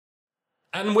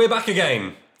And we're back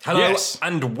again. Hello Yes.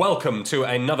 and welcome to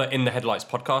another In the Headlights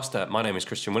podcast. My name is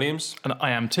Christian Williams. And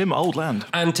I am Tim Oldland.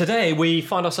 And today we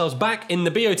find ourselves back in the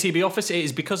BOTB office. It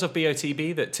is because of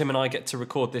BOTB that Tim and I get to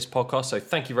record this podcast. So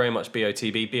thank you very much,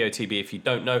 BOTB. BOTB, if you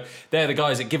don't know, they're the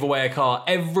guys that give away a car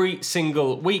every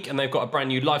single week. And they've got a brand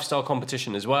new lifestyle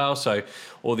competition as well. So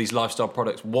all these lifestyle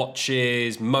products,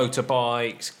 watches,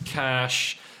 motorbikes,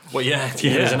 cash. Well, yeah,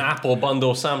 there's an Apple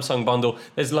bundle, Samsung bundle.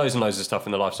 There's loads and loads of stuff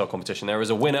in the lifestyle competition. There is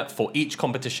a winner for each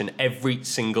competition every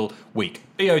single week.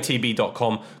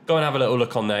 BOTB.com. Go and have a little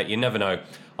look on there. You never know.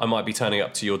 I might be turning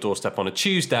up to your doorstep on a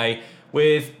Tuesday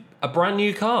with a brand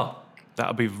new car. That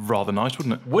would be rather nice,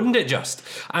 wouldn't it? Wouldn't it just?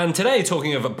 And today,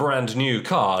 talking of brand new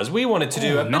cars, we wanted to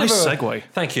do a bit nice of a segue.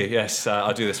 Thank you. Yes,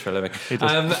 I do this for a living. He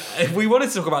does. We wanted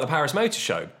to talk about the Paris Motor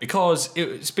Show because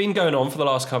it's been going on for the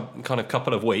last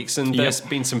couple of weeks, and there's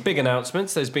been some big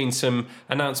announcements. There's been some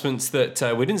announcements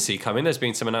that we didn't see coming. There's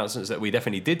been some announcements that we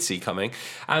definitely did see coming,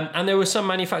 and there were some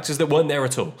manufacturers that weren't there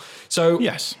at all. So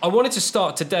Yes. I wanted to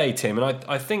start today, Tim, and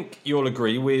I think you'll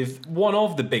agree with one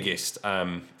of the biggest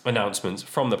announcements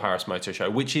from the Paris Motor Show,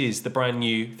 which is the brand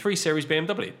new 3 Series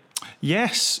BMW.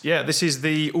 Yes. Yeah, this is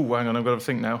the... Oh, hang on, I've got to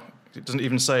think now. It doesn't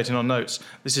even say it in our notes.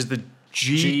 This is the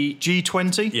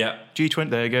G20? Yeah. G20,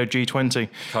 there you go, G20.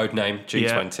 Code name,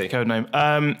 G20. Yeah, code name.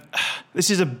 This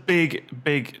is a big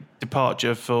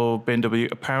departure for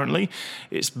BMW, apparently.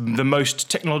 It's the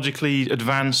most technologically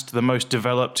advanced, the most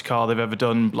developed car they've ever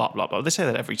done, blah, blah, blah. They say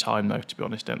that every time, though, to be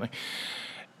honest, don't they?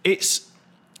 It's...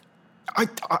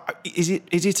 Is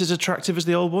it as attractive as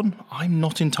the old one? I'm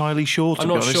not entirely sure, to I'm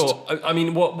be not honest. sure. I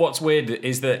mean, what's weird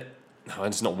is that... No,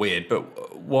 it's not weird, but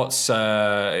it's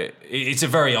a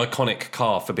very iconic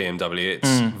car for BMW.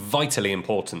 It's vitally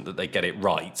important that they get it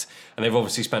right. And they've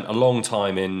obviously spent a long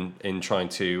time in trying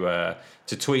to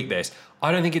tweak this.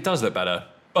 I don't think it does look better.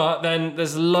 But then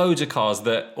there's loads of cars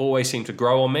that always seem to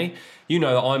grow on me. You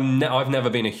know that I've never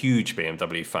been a huge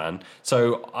BMW fan.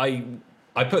 So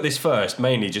I put this first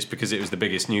mainly just because it was the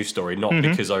biggest news story, not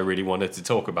because I really wanted to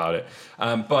talk about it.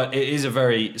 But it is a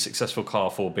very successful car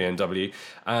for BMW.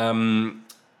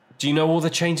 Do you know all the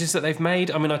changes that they've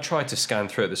made? I mean, I tried to scan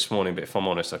through it this morning, but if I'm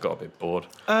honest, I got a bit bored.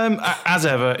 As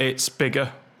ever, it's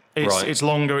bigger. Right. It's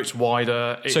longer, it's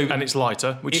wider, and it's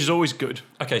lighter, which is always good.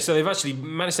 Okay, so they've actually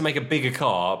managed to make a bigger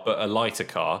car, but a lighter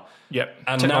car. Yep.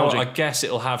 And Technology. now I guess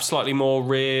it'll have slightly more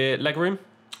rear legroom.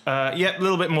 A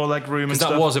little bit more leg room and stuff.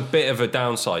 That was a bit of a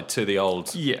downside to the old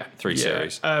 3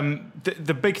 Series.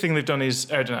 The big thing they've done is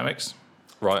aerodynamics.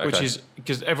 Right, okay. Which is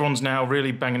because everyone's now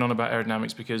really banging on about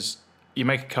aerodynamics because you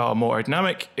make a car more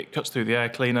aerodynamic, it cuts through the air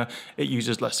cleaner, it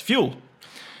uses less fuel.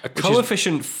 A drag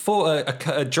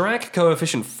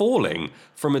coefficient falling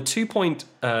from a 0.26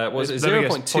 to a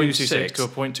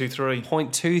 0.23.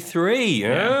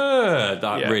 0.23.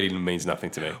 That really means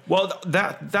nothing to me. Well,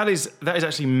 that is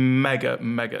actually mega.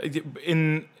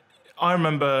 I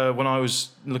remember when I was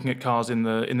looking at cars in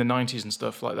the 90s and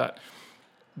stuff like that.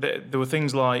 There were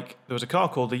things like there was a car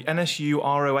called the NSU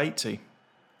R080.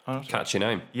 Catchy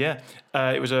name. Yeah,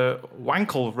 it was a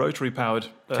Wankel rotary powered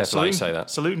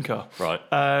saloon car. Right.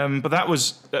 But that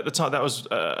was at the time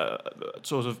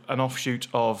sort of an offshoot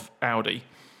of Audi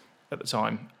at the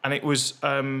time, and it was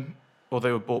they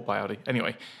were bought by Audi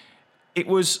anyway.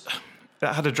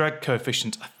 That had a drag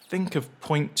coefficient, I think, of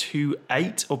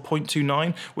 0.28 or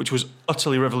 0.29, which was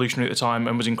utterly revolutionary at the time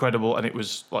and was incredible. And it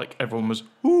was like everyone was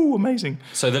amazing.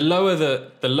 So the lower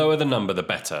the number, the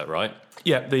better, right?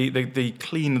 Yeah, the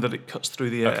cleaner that it cuts through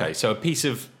the air. Okay, so a piece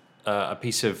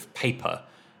of paper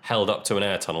held up to an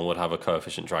air tunnel would have a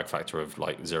coefficient drag factor of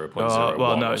like 0.01.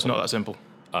 Well, no, it's not that simple.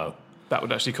 Oh. That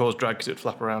would actually cause drag because it would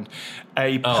flap around.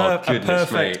 A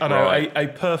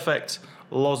perfect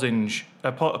lozenge,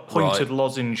 a pointed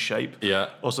lozenge shape,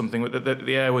 or something.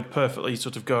 The air would perfectly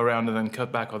sort of go around and then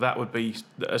cut back, or that would be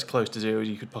as close to zero as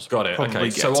you could possibly. Got it. Okay.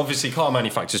 Get. So obviously, car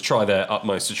manufacturers try their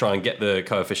utmost to try and get the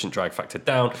coefficient drag factor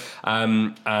down,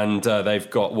 and they've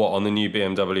got what on the new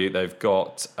BMW? They've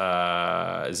got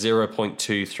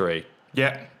 0.23.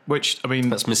 Yeah. Which, I mean...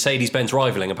 That's Mercedes-Benz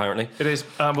rivaling, apparently. It is.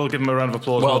 We'll give them a round of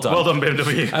applause. Well done. Well done,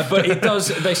 BMW. But it does,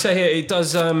 they say here, it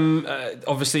does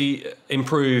obviously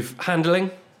improve handling,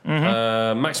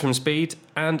 maximum speed,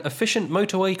 and efficient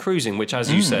motorway cruising, which,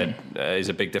 as you said, is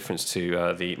a big difference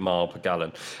to the mile per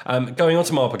gallon. Going on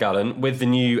to mile per gallon, with the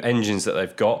new engines that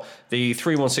they've got, the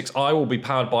 316i will be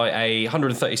powered by a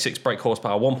 136 brake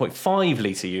horsepower 1.5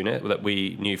 litre unit that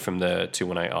we knew from the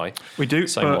 218i. We do,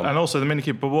 Same one. and also the Mini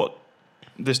Cooper, but what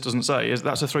this doesn't say is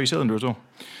that's a 3-cylinder as well.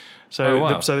 So, Oh,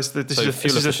 wow. this So is fuel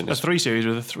efficient a is- 3 Series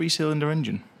with a 3-cylinder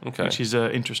engine, Okay. which is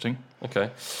interesting. Okay.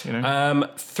 You know,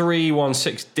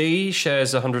 316D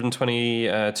shares a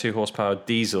 122 horsepower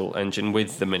diesel engine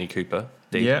with the Mini Cooper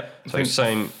D. yeah. So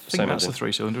same I think that's engine. a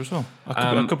 3-cylinder as well.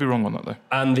 I could be wrong on that though.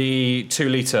 And the 2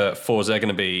 litre fours, they're going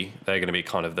to be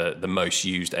kind of the most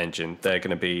used engine. They're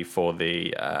going to be for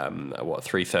the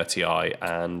 330i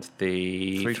and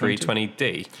the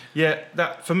 320D. Yeah,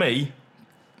 that for me,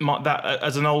 that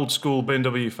as an old school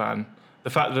BMW fan,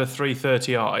 the fact that a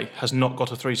 330i has not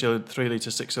got a 3 litre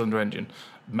 6-cylinder engine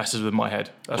messes with my head.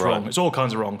 That's Right. wrong. It's all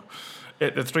kinds of wrong.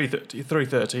 The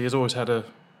 330 has always had a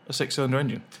 6-cylinder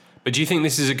engine. But do you think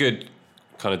this is a good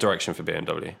kind of direction for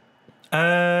BMW?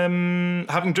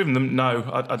 Having driven them, no,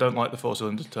 I don't like the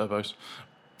 4-cylinder turbos.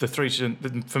 The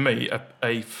for me,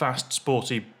 a fast,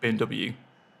 sporty BMW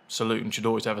saloon should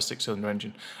always have a 6-cylinder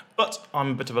engine. But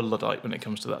I'm a bit of a Luddite when it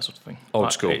comes to that sort of thing.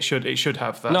 Old school. It should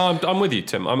have that. No, I'm with you,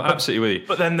 Tim. I'm absolutely with you.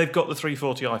 But then they've got the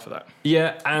 340i for that.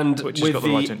 Yeah, and Which has with got the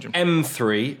the right engine.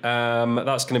 M3,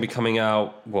 that's going to be coming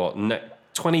out,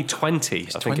 2020,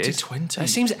 I think it is. 2020. It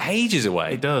seems ages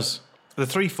away. It does. The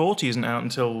 340 isn't out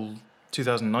until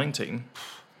 2019.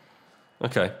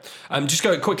 Okay. Just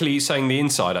go quickly saying the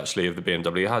inside, actually, of the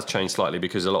BMW has changed slightly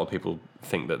because a lot of people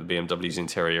think that the BMW's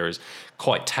interior is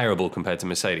quite terrible compared to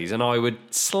Mercedes, and I would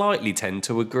slightly tend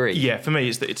to agree. Yeah, for me,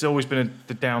 it's always been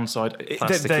the downside.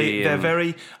 Plasticky They're and-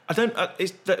 very. I don't.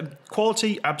 It's the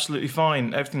quality, absolutely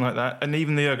fine, everything like that, and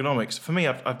even the ergonomics. For me,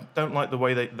 I don't like the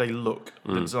way they look.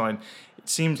 The design. It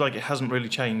seems like it hasn't really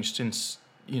changed since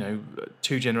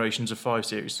 2 generations of 5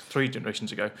 Series, 3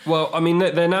 generations ago. Well, I mean,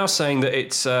 they're now saying that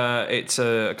it's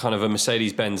a kind of a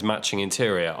Mercedes-Benz matching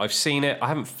interior. I've seen it. I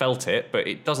haven't felt it, but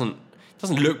it doesn't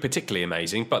look particularly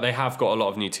amazing. But they have got a lot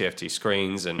of new TFT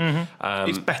screens, and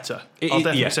It's better. it- I'll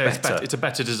definitely yeah, say it's better. better. It's a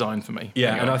better design for me. yeah.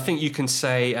 Anyway. And I think you can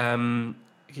say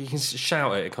you can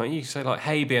shout it, can't you? You can say like,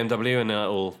 "Hey BMW," and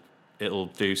it'll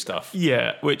do stuff.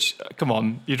 Yeah, which, come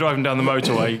on, you're driving down the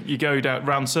motorway, you go down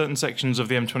around certain sections of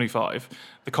the M25,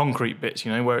 the concrete bits,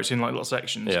 where it's in like little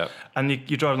sections, Yeah. and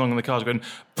you drive along and the car's going,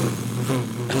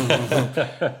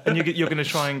 and you're going to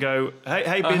try and go,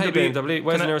 hey BMW, Hey BMW, where's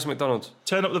the can I nearest McDonald's?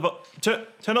 turn up the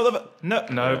turn up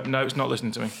the no, it's not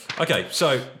listening to me. Okay,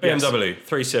 so BMW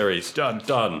 3 Series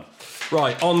Done.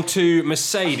 Right, on to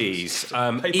Mercedes.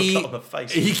 Paper cut on the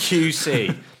face.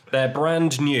 EQC, their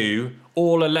brand new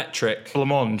all-electric.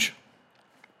 Blancmange,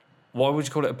 Why would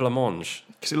you call it a blancmange?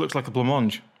 because it looks like a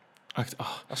blancmange. I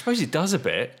suppose it does a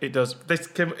bit. It does.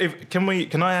 Can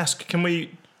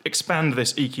we expand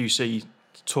this EQC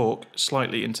talk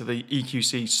slightly into the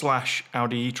EQC /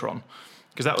 Audi e-tron?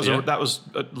 Because that was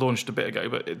launched a bit ago,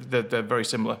 but they're very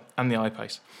similar, and the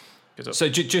I-Pace. So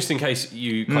just in case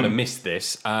you kind of missed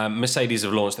this, Mercedes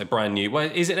have launched their brand new. Well,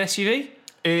 is it an SUV?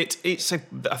 I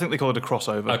think they call it a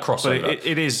crossover. A crossover. But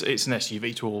it's an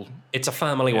SUV to all. It's a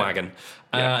family wagon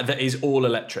that is all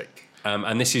electric,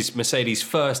 and this is Mercedes'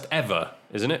 first ever,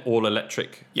 isn't it? All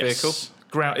electric vehicle.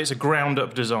 It's a ground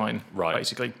up design, Right.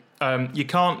 basically. You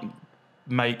can't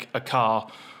make a car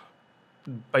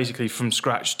basically from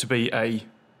scratch to be a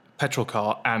petrol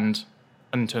car and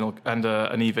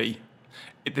an EV.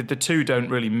 The two don't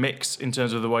really mix in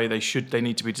terms of the way they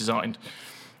need to be designed.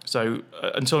 So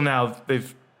until now,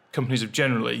 companies have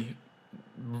generally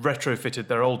retrofitted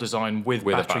their old design with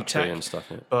With a battery battery tech, and stuff,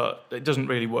 yeah. but it doesn't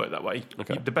really work that way.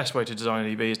 Okay. The best way to design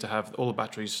an EV is to have all the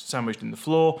batteries sandwiched in the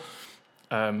floor.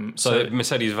 So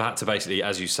Mercedes have had to basically,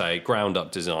 as you say, ground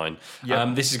up design.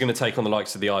 Yep. This is going to take on the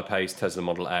likes of the I-Pace, Tesla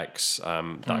Model X,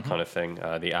 that kind of thing,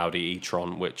 the Audi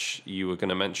e-tron, which you were going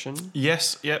to mention.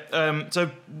 Yes, yep.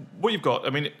 So what you've got, I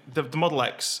mean, the Model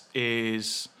X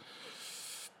is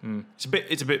it's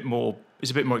a bit more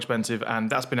expensive, and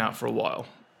that's been out for a while,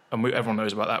 and everyone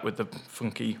knows about that with the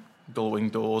funky gull-wing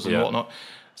doors and whatnot.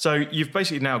 So you've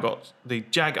basically now got the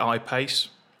Jag I-Pace,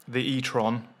 the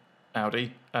e-tron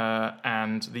Audi,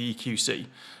 and the EQC.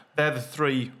 They're the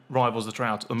three rivals that are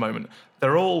out at the moment.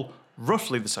 They're all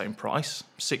roughly the same price,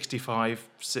 65,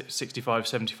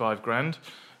 75 grand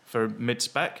for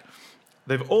mid-spec.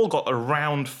 They've all got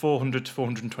around 400 to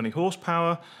 420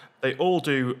 horsepower. They all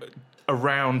do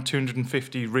around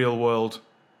 250 real-world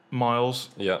miles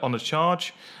on a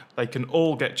charge. They can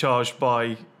all get charged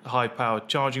by high-powered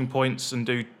charging points and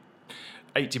do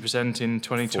 80% in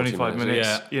 20, 25 minutes.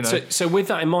 Yeah. You know. So with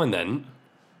that in mind then,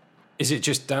 is it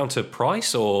just down to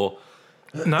price or...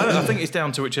 No, I think it's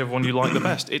down to whichever one you like the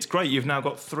best. It's great. You've now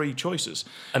got three choices.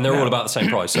 And they're all about the same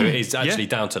price, so it is actually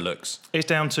down to looks. It's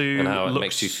down to And how it looks,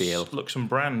 makes you feel. looks and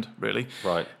brand, really.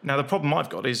 Right. Now, the problem I've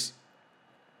got is,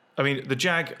 I mean, the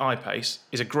Jag I-Pace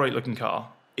is a great looking car.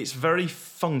 It's very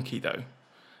funky, though.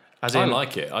 As I in,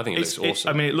 like it. I think it looks awesome.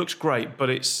 I mean, it looks great, but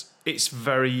it's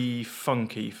very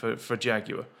funky for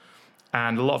Jaguar,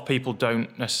 and a lot of people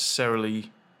don't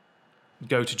necessarily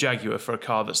go to Jaguar for a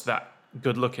car that's that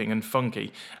good looking and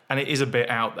funky, and it is a bit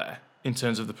out there in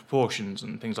terms of the proportions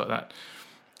and things like that.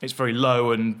 It's very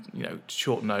low and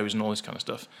short nose and all this kind of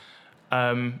stuff.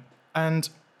 And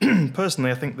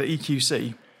personally, I think the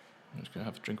EQC. I'm just going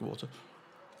to have a drink of water.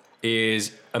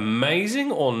 Is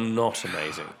amazing or not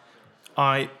amazing?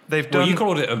 They've done. Well, you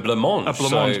called it a blancmange. A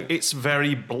blancmange. So, It's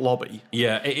very blobby.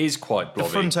 yeah, it is quite blobby.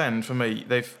 The front end for me,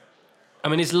 I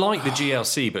mean, it's like the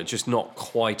GLC, but just not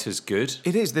quite as good.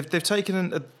 it is. They've taken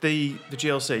the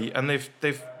GLC and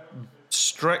they've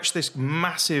stretched this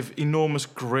massive, enormous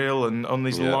grille and on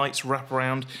these lights wrap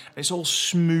around. And it's all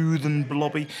smooth and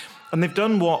blobby, and they've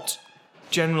done what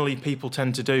generally people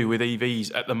tend to do with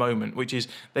EVs at the moment, which is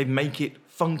they make it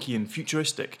funky and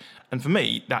futuristic. And for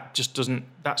me, that just doesn't.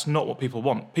 That's not what people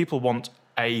want. People want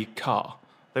a car.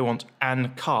 They want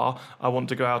an car. I want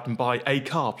to go out and buy a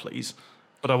car, please.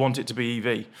 But I want it to be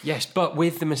EV. Yes, but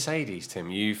with the Mercedes, Tim,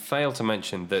 you failed to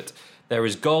mention that there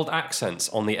is gold accents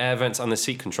on the air vents and the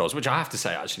seat controls, which I have to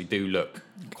say actually do look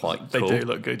quite cool. They do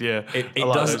look good, yeah. It I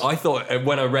like does. those. I thought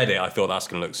when I read it, I thought that's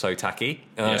going to look so tacky.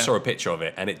 And I Yeah. saw a picture of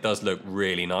it, and it does look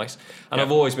really nice. And Yeah.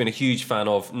 I've always been a huge fan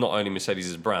of not only Mercedes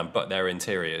as a brand, but their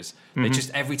interiors. They just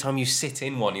every time you sit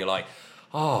in one, you're like,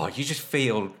 oh, you just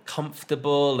feel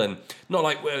comfortable and not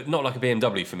like a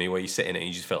BMW for me, where you sit in it and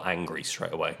you just feel angry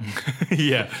straight away.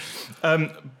 Yeah,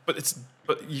 but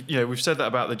we've said that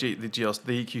about the GLC,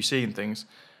 the EQC and things.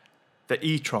 The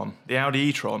e-tron, the Audi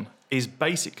e-tron, is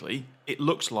basically, it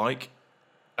looks like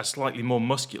a slightly more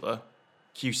muscular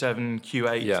Q7,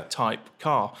 Q8 type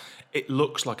car. It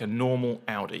looks like a normal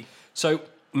Audi. So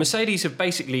Mercedes have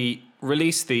basically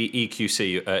released the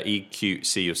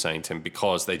EQC, you're saying, Tim,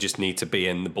 because they just need to be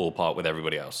in the ballpark with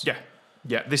everybody else.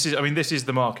 Yeah. This is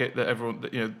the market that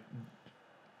everyone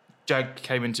Jag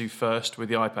came into first with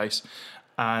the I-Pace,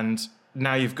 and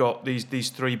now you've got these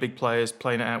three big players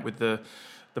playing it out with the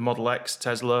Model X,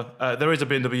 Tesla. There is a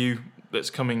BMW that's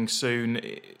coming soon.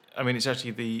 I mean, it's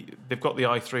actually they've got the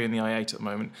i3 and the i8 at the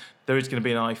moment. There is going to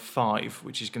be an i5,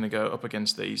 which is going to go up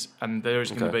against these, and there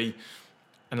is going to be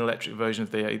an electric version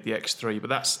of the X3. But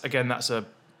that's a.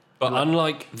 But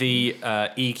unlike the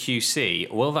EQC,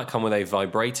 will that come with a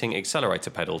vibrating accelerator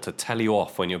pedal to tell you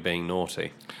off when you're being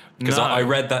naughty? Because No. I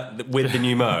read that with the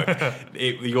new Mo,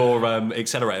 your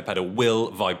accelerator pedal will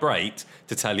vibrate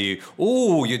to tell you,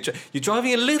 oh, you're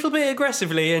driving a little bit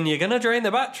aggressively and you're going to drain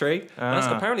the battery.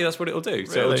 Apparently that's what it'll do.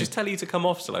 So it'll Really? just tell you to come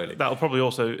off slowly. That'll probably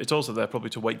it's also there probably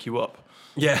to wake you up.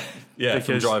 Yeah, from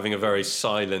Because- driving a very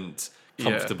silent,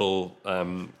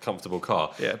 comfortable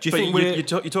car. Yeah. Do you think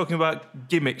you're talking about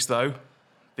gimmicks though?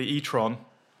 The e-tron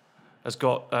has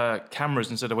got cameras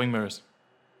instead of wing mirrors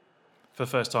for the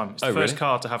first time. It's the first really?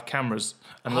 car to have cameras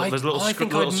and I there's little think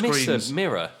little I'd miss screens. a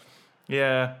mirror.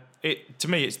 Yeah. To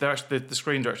me, the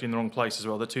screens are actually in the wrong place as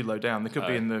well. They're too low down. They could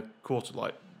be in the quarter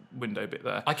light window bit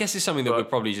there. I guess it's something that But- we're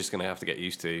probably just going to have to get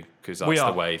used to because We that's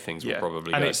the are. way things will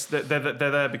probably and go. they're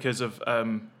there because of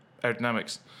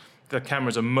aerodynamics. The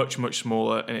cameras are much much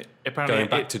smaller, and apparently Going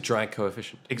back to drag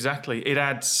coefficient. exactly it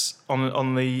adds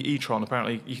on the e-tron.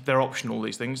 Apparently they're optional,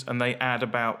 these things, and they add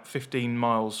about 15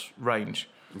 miles range.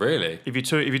 Really? If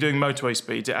you're doing motorway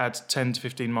speeds, it adds 10 to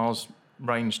 15 miles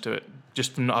range to it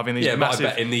just from not having these Yeah, massive. but I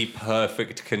bet in the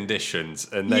perfect conditions,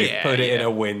 and they Yeah, put it in yeah. a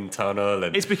wind tunnel.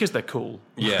 And It's because they're cool.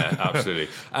 yeah, absolutely.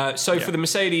 For the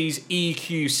Mercedes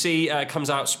EQC, comes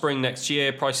out spring next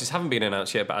year. Prices haven't been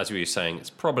announced yet, but as we were saying, it's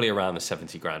probably around the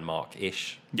 70 grand mark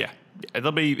ish. Yeah, I think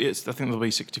they'll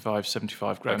be 65,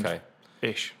 75 grand. Okay.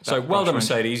 Ish. So That well done, price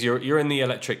range. Mercedes. You're in the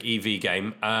electric EV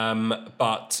game,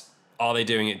 but are they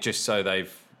doing it just so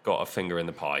they've got a finger in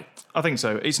the pie? I think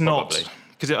so. It's Probably. not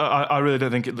because I really don't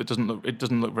think it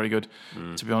doesn't look very good.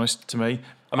 To be honest, to me,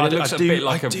 I mean, it looks a bit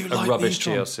like I a do like rubbish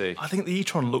the e-tron. GLC. I think the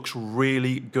e-tron looks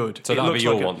really good. So It that would be looks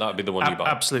your like one. That would be the one you buy.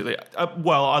 Absolutely.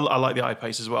 Well, I like the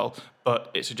I-Pace as well, but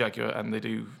it's a Jaguar and they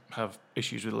do have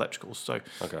issues with electricals. So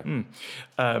Okay.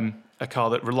 a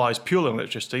car that relies purely on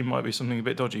electricity might be something a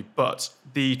bit dodgy. But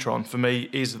the e-tron for me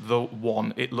is the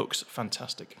one. It looks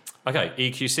fantastic. Okay,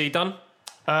 EQC done?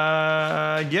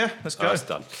 Yeah, let's go. That's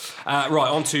done. Right,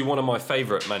 on to one of my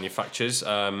favourite manufacturers.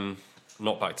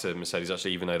 Not back to Mercedes,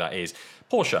 actually, even though that is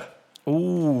Porsche.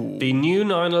 Ooh. The new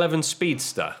 911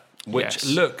 Speedster, which Yes.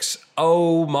 looks,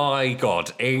 oh my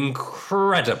God,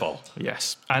 incredible.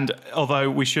 Yes, and although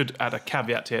we should add a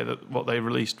caveat here that what they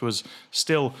released was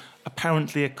still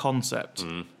apparently a concept.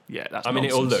 Yeah, that's I mean,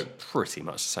 it'll nonsense. look pretty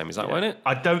much the same as that, won't it?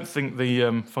 I don't think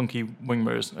the funky wing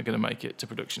mirrors are going to make it to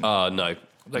production. No.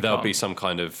 there'll can't. be some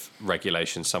kind of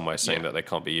regulation somewhere saying Yeah. that they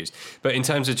can't be used. But in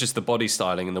terms of just the body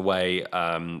styling and the way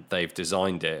they've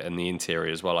designed it and the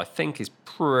interior as well, I think is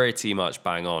pretty much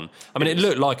bang on. I mean, it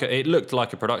looked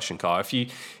like a production car.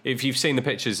 If you've seen the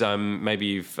pictures, maybe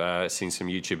you've seen some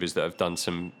YouTubers that have done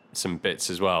some bits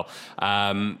as well.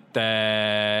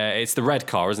 It's the red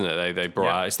car, isn't it? They brought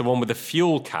out. It's the one with the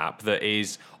fuel cap that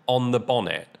is on the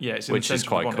bonnet, Yeah, it's in which the is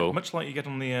centre of the quite bonnet, cool. much like you get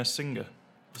on the Singer.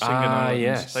 The Singer 911s,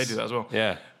 yes. they do that as well.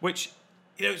 Yeah. Which,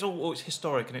 it's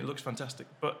historic and it looks fantastic,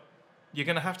 but you're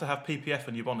going to have PPF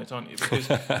on your bonnet, aren't you? Because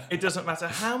it doesn't matter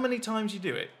how many times you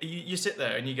do it. You sit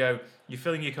there and you're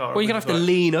filling your car. Well, you're gonna have to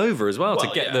lean over as well to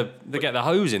get yeah. the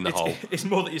hose in the hole. It's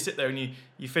more that you sit there and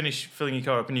you finish filling your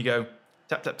car up and you go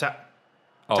tap tap tap,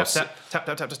 Oh, tap tap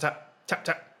tap tap tap tap tap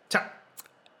tap tap.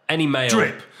 Any male,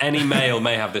 Drip. any male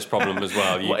may have this problem as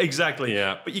well. Well, exactly.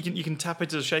 Yeah. But you can tap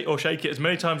it shake it as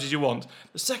many times as you want.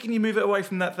 The second you move it away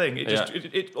from that thing,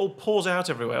 it all pours out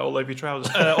everywhere, all over your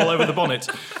trousers, all over the bonnet.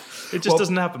 It just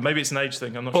doesn't happen. Maybe it's an age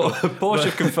thing. I'm not sure.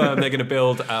 Porsche confirmed they're going to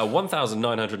build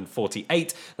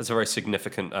 1,948. That's a very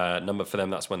significant number for them.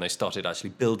 That's when they started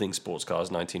actually building sports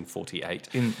cars, 1948.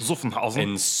 In Zuffenhausen.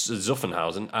 In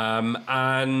Zuffenhausen.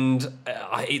 And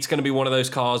it's going to be one of those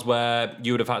cars where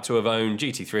you would have had to have owned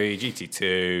GT3,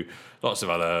 GT2, lots of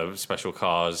other special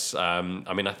cars. I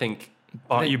mean, I think...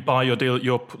 You buy your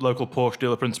local Porsche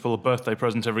dealer principal a birthday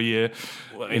present every year.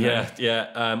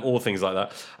 All things like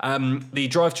that. The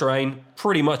drivetrain,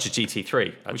 pretty much a GT3,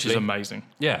 actually. Which is amazing.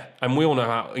 Yeah, and we all know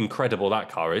how incredible that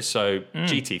car is. So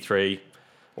GT3,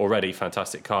 already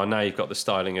fantastic car. Now you've got the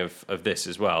styling of this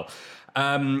as well.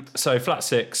 So flat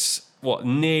six,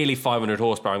 nearly 500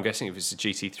 horsepower. I'm guessing if it's a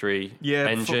GT3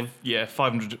 engine.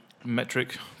 500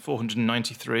 metric,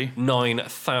 493.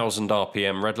 9,000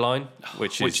 RPM redline,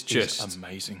 which is just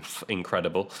amazing.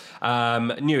 Incredible.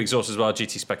 New exhaust as well,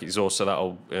 GT spec exhaust, so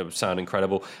that'll sound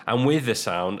incredible. And with the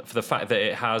sound, for the fact that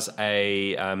it has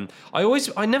a,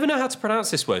 I never know how to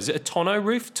pronounce this word. Is it a tonneau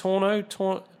roof? A tonneau.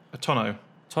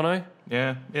 Tonneau?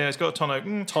 Yeah, it's got a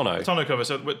tonneau. Tonneau. A tonneau cover.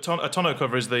 So a tonneau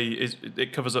cover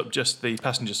it covers up just the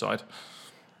passenger side.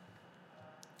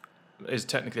 Is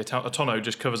technically a tonneau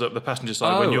just covers up the passenger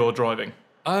side when you're driving.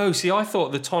 Oh, see, I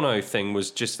thought the tonneau thing was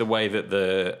just the way that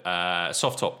the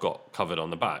soft top got covered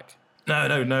on the back. No.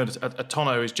 A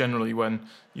tonneau is generally when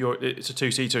it's a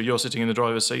two-seater, you're sitting in the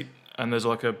driver's seat, and there's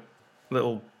like a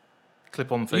little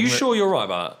clip-on thing. Are you sure you're right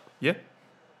about that? Yeah.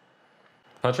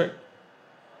 Patrick?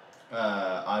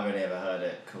 I've only ever heard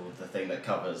it called the thing that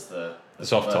covers the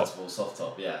soft top. convertible soft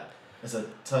top, yeah. It's a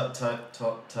tonneau.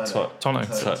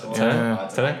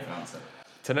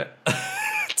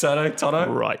 Tonneau. Tonneau.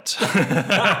 Right.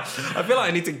 I feel like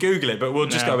I need to Google it, but we'll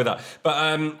just go with that.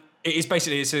 But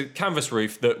it's a canvas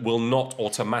roof that will not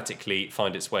automatically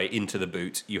find its way into the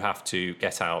boot. You have to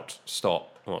get out, stop.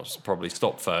 Well, probably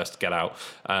stop first, get out,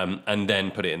 and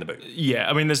then put it in the boot. Yeah,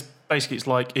 I mean, it's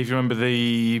like, if you remember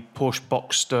the Porsche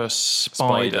Boxster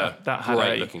Spider, that had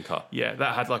great looking car. Yeah,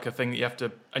 that had like a thing that you have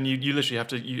to, and you literally have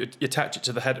to you attach it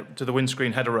to the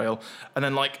windscreen header rail, and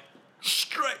then like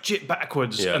stretch it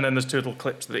backwards, and then there's two little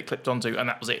clips that it clipped onto, and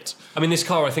that was it. I mean, this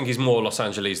car I think is more Los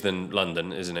Angeles than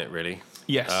London, isn't it? Really?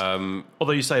 Yes.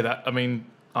 Although you say that, I mean,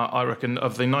 I reckon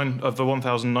of the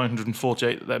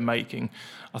 1,948 that they're making,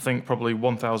 I think probably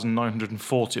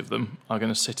 1,940 of them are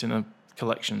going to sit in a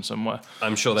collection somewhere.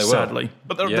 I'm sure they will. Sadly.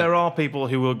 But there are people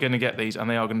who are going to get these and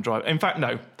they are going to drive. In fact,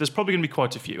 no, there's probably going to be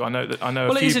quite a few. I know a few people.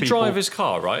 Well, it is a driver's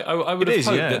car, right? I would have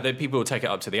hoped that people will take it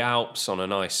up to the Alps on a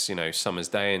nice, summer's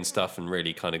day and stuff and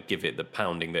really kind of give it the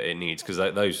pounding that it needs,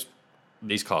 because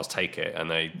these cars take it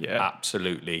and they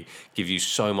absolutely give you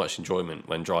so much enjoyment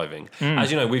when driving.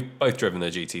 As you know, we've both driven the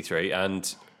GT3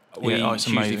 and we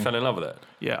hugely fell in love with it.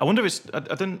 Yeah, I wonder if I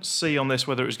didn't see on this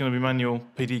whether it was going to be manual,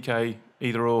 PDK,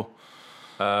 either or.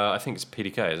 I think it's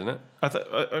PDK, isn't it?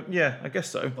 Yeah, I guess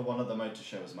so. The one at the motor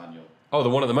show was manual. Oh, the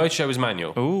one at the motor show was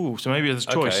manual. Oh, so maybe there's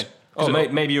a choice. Okay. Oh,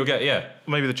 maybe you'll get,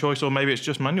 Maybe the choice, or maybe it's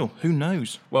just manual. Who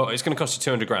knows? Well, it's going to cost you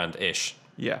 200 grand-ish.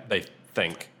 Yeah. They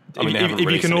think.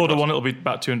 If you can order one, it'll be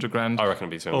about 200 grand. I reckon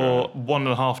it'll be 200 or grand.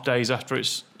 1.5 days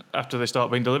after they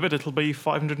start being delivered, it'll be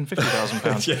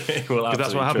 £550,000. Because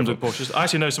that's what happens with Porsches. I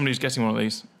actually know somebody who's getting one of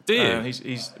these. Do you?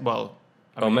 He's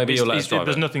maybe you'll let us drive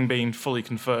There's it. nothing being fully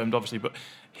confirmed, obviously, but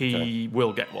he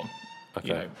will get one.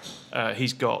 Okay.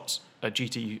 He's got a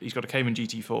GT. He's got a Cayman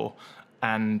GT4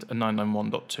 and a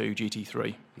 991.2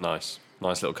 GT3. Nice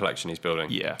little collection he's building.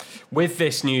 Yeah. With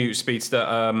this new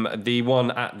Speedster, the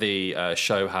one at the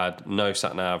show had no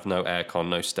sat nav, no aircon,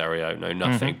 no stereo, no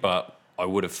nothing. But I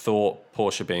would have thought,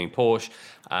 Porsche being Porsche,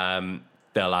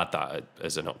 they'll add that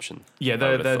as an option. Yeah,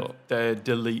 their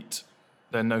delete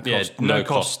They're no Yeah, cost, no no cost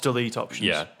cost. delete options.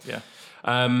 Yeah. Yeah.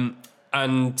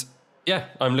 And yeah,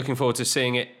 I'm looking forward to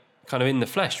seeing it kind of in the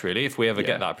flesh, really. If we ever Yeah.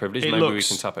 get that privilege, It maybe we looks-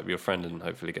 can tap up your friend and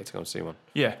hopefully get to go and see one.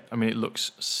 Yeah. I mean, it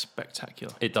looks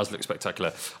spectacular. It does look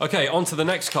spectacular. Okay, on to the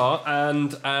next car.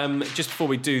 And just before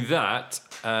we do that,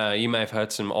 you may have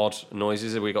heard some odd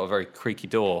noises. We got a very creaky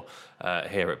door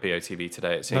here at BOTB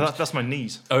today, it seems. No, that's my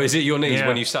knees. Oh, is it your knees? Yeah.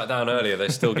 When you sat down earlier, they're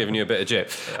still giving you a bit of jip.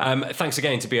 Thanks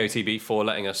again to BOTB for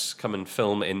letting us come and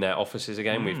film in their offices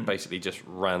again. We've basically just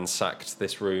ransacked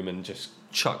this room and just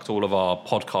chucked all of our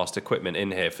podcast equipment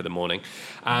in here for the morning.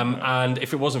 And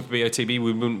if it wasn't for BOTB,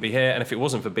 we wouldn't be here. And if it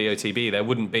wasn't for BOTB, there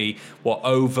wouldn't be,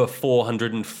 over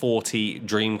 440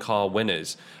 Dream Car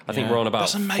winners. I think Yeah. we're on about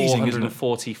That's amazing, isn't it?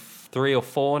 443 or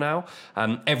 4 now.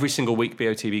 Every single week,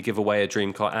 BOTB give away a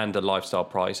dream car and a lifestyle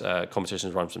prize.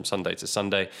 Competitions run from Sunday to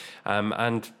Sunday.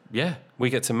 And yeah, we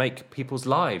get to make people's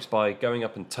lives by going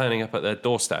up and turning up at their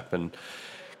doorstep and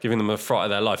giving them a fright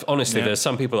of their life. Honestly, Yeah. there's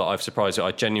some people that I've surprised that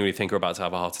I genuinely think are about to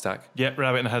have a heart attack. Yeah,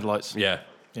 rabbit in the headlights. Yeah.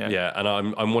 Yeah. Yeah. And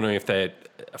I'm wondering if they're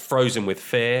frozen with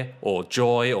fear or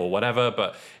joy or whatever,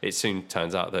 but it soon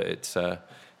turns out that it's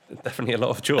definitely a lot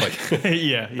of joy.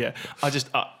 Yeah.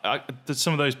 There's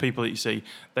some of those people that you see,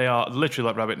 they are literally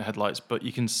like rabbit in the headlights, but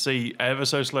you can see ever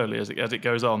so slowly as it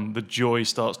goes on, the joy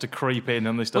starts to creep in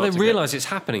and they start. Well, they to realise it's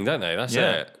happening, don't they? That's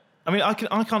Yeah. it. I mean, I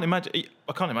can't imagine.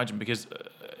 I can't imagine because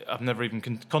I've never even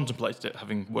contemplated it.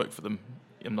 Having worked for them,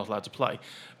 I'm not allowed to play.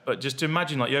 But just to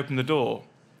imagine, like, you open the door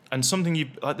and something you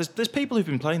like. There's people who've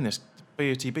been playing this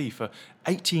BOTB for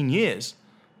 18 years.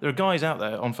 There are guys out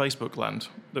there on Facebook land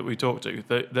that we talk to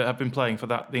that have been playing for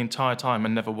that the entire time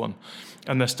and never won,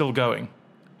 and they're still going.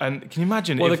 And can you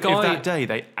imagine Well, if the guy- that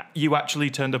day you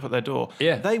actually turned up at their door?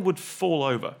 Yeah. They would fall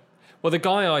over. Well, the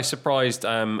guy I surprised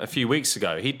a few weeks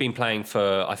ago, he'd been playing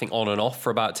for, I think, on and off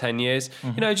for about 10 years. Mm-hmm.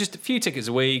 You know, just a few tickets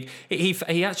a week. He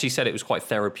actually said it was quite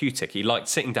therapeutic. He liked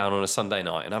sitting down on a Sunday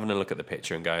night and having a look at the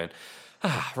picture and going,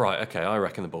 right, okay, I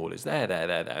reckon the ball is there,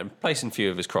 and placing a few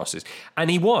of his crosses.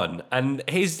 And he won. And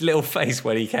his little face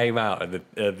when he came out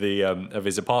of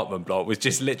his apartment block was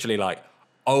just literally like,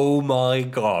 oh my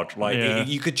God. Like, Yeah.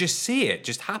 you could just see it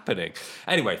just happening.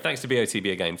 Anyway, thanks to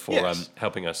BOTB again for Yes.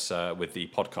 helping us with the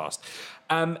podcast.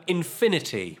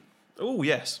 Infinity. Oh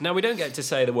yes. Now, we don't get to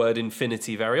say the word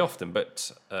infinity very often,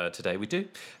 but today we do.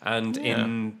 And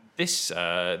in this,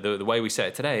 the way we say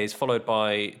it today is followed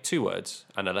by 2 words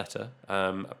and a letter.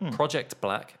 Project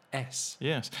Black S.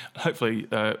 Yes. Hopefully,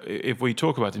 if we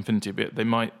talk about Infinity a bit, they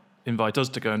might invite us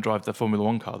to go and drive the Formula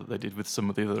One car that they did with some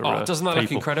of the other Oh, doesn't that look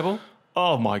people. incredible?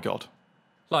 Oh, my God.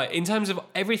 Like, in terms of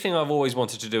everything I've always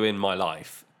wanted to do in my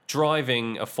life,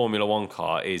 driving a Formula One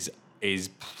car is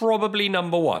probably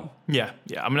number 1. Yeah.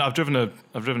 I mean, I've driven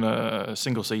a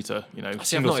single seater. You know, See, I've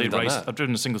single not even seat done race. that. I've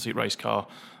driven a single seat race car.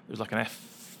 It was like an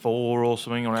F4 or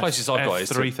something, or Closest I've got is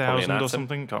to probably an F3000 or Atom.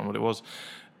 something. Can't remember what it was.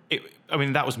 I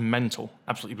mean, that was mental.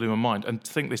 Absolutely blew my mind. And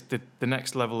to think the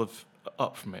next level of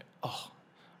up from it. Oh,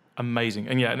 amazing.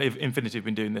 And yeah, and Infinity have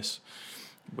been doing this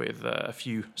with a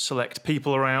few select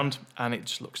people around, and it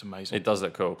just looks amazing. It does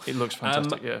look cool. It looks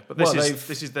fantastic, yeah. But well,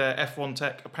 this is their F1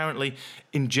 tech, apparently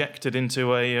injected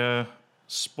into a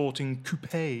sporting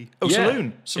coupe. Oh, Yeah.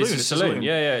 saloon. It's a saloon.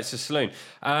 Yeah, it's a saloon.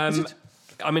 it?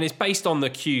 I mean, it's based on the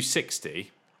Q60.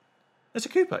 It's a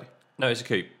coupe. No, it's a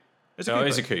coupe. It's a No, coupe.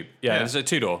 it's a coupe. Yeah, Yeah. it's a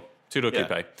two-door Yeah.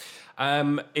 coupe.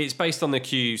 It's based on the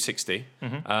Q60,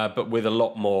 Mm-hmm. but with a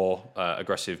lot more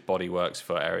aggressive bodyworks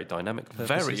for aerodynamic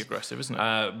purposes. Very aggressive, isn't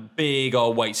it? Big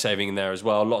old weight saving in there as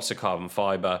well. Lots of carbon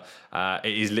fibre. It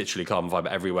is literally carbon fibre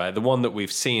everywhere. The one that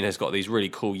we've seen has got these really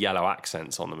cool yellow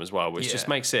accents on them as well, which just Yeah.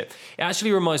 makes it... It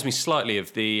actually reminds me slightly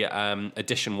of the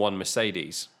Edition 1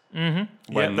 Mercedes.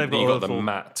 Mm-hmm. When they've got you a got the full-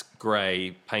 matte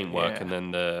grey paintwork Yeah. and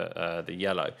then the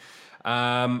yellow.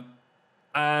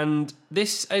 And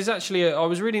this is actually, I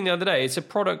was reading the other day, it's a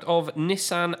product of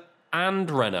Nissan and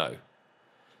Renault.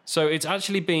 So it's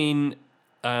actually been,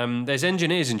 there's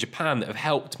engineers in Japan that have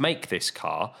helped make this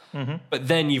car, but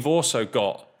then you've also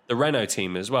got the Renault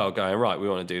team as well going, right, we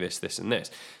want to do this, this and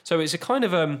this. So it's a kind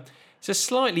of, it's a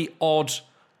slightly odd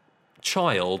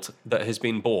child that has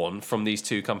been born from these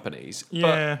two companies.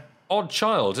 Yeah. But odd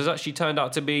child has actually turned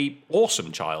out to be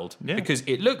awesome child because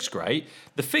it looks great.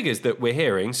 The figures that we're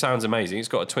hearing sounds amazing. It's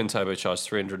got a twin turbocharged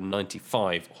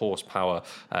 395 horsepower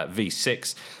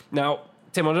V6. Now,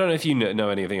 Tim, I don't know if you know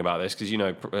anything about this because you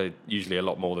know usually a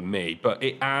lot more than me, but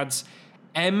it adds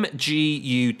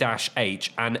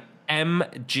MGU-H and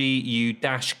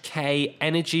MGU-K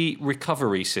energy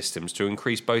recovery systems to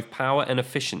increase both power and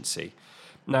efficiency.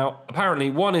 Now, apparently,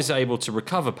 one is able to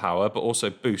recover power, but also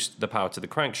boost the power to the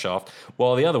crankshaft,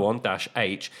 while the other one, Dash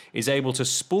H, is able to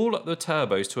spool up the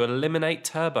turbos to eliminate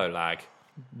turbo lag.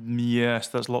 Yes,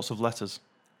 that's lots of letters.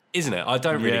 Isn't it? I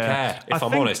don't really Yeah. care. If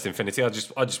I'm honest, Infinity, I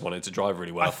just want it to drive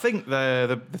really well. I think they're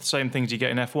the same things you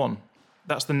get in F1.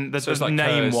 That's the it's like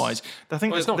name-wise. I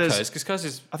think It's not Kers, because Kers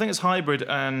is... I think it's hybrid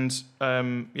and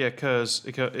Kers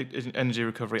energy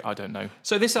recovery. I don't know.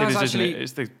 So this It has is, isn't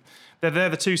actually... it? They're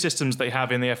the two systems they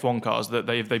have in the F1 cars that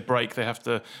if they break, they have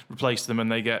to replace them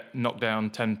and they get knocked down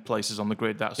 10 places on the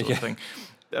grid, that sort of thing.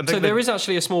 So there is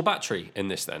actually a small battery in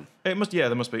this then? There must be.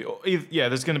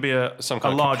 There's going to be Some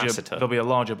kind of larger. capacitor. There'll be a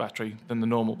larger battery than the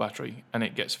normal battery, and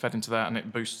it gets fed into that, and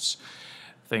it boosts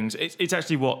things. It's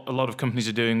actually what a lot of companies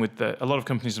are doing with a lot of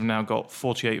companies have now got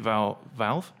 48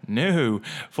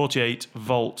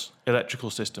 volt electrical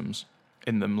systems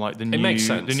in them, like the makes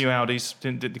sense. new Audis, the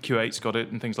Q8's got it,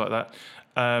 and things like that.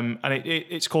 And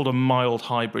it's called a mild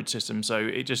hybrid system, so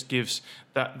it just gives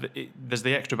there's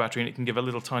the extra battery, and it can give a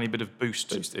little tiny bit of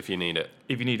boost If you need it.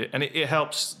 if you need it, and it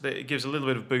helps. It gives a little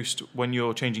bit of boost when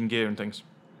you're changing gear and things.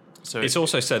 So It's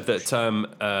also said that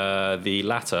the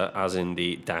latter, as in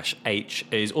the Dash H,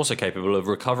 is also capable of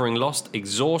recovering lost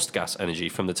exhaust gas energy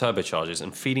from the turbochargers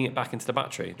and feeding it back into the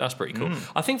battery. That's pretty cool.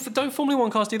 I think, don't Formula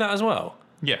One cars do that as well?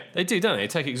 yeah, They do, don't they? They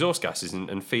take exhaust gases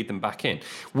and feed them back in.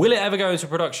 Will it ever go into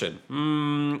production?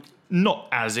 not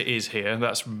as it is here.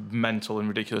 That's mental and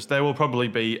ridiculous. There will probably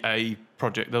be a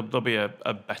project. There'll be a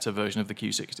better version of the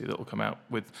Q60 that will come out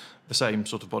with the same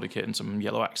sort of body kit and some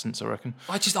yellow accents, I reckon.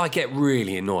 I get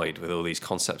really annoyed with all these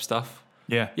concept stuff.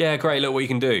 Yeah, Yeah, great, look what you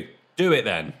can do. Do it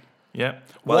then. yeah.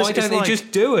 Why it's don't they like-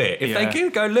 just do it? If Yeah. they can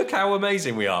go, look how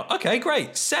amazing we are. Okay,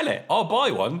 great, sell it. I'll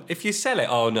buy one. If you sell it,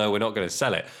 oh no, we're not going to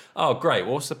sell it. Oh great,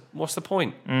 what's the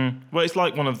point? Well, it's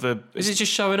like one of the. Is it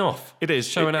just showing off? It is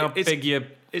Showing how it's, big your...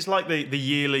 It's like the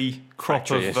yearly crop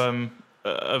Factory is.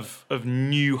 of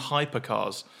new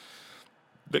hypercars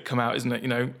that come out, isn't it? You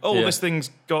know, Yeah. this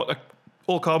thing's got a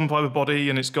all carbon fiber body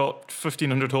and it's got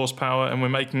 1,500 horsepower, and we're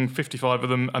making 55 of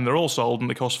them, and they're all sold, and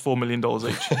they cost $4 million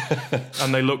each,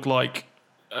 and they look like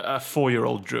a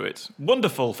 4-year-old drew it.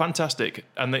 Wonderful, fantastic,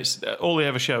 and it's all they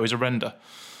ever show is a render.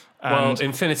 Well, And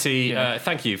Infinity,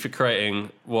 thank you for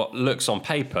creating what looks on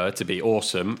paper to be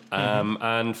awesome.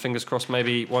 And fingers crossed,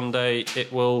 maybe one day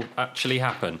it will actually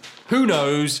happen. Who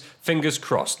knows? Fingers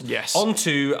crossed. Yes. On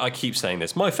to, I keep saying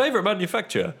this, my favourite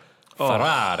manufacturer,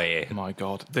 Ferrari. my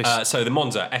God, this So the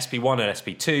Monza SP1 and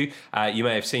SP2, you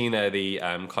may have seen the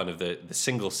kind of the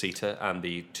single-seater and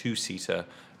the two-seater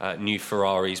new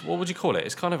Ferraris. What would you call it?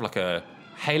 It's kind of like a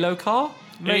halo car,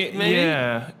 maybe?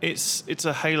 Yeah, it's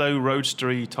a Halo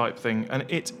Roadster type thing, and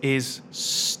it is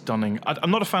stunning.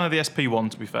 I'm not a fan of the SP1,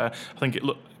 to be fair. I think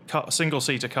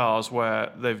single-seater cars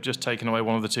where they've just taken away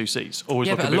one of the two seats always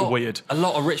look but a bit weird. A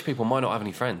lot of rich people might not have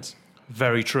any friends.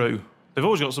 Very true. They've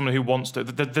always got someone who wants to.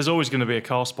 There's always going to be a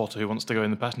car spotter who wants to go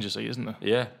in the passenger seat, isn't there?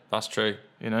 Yeah, that's true.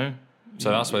 You know?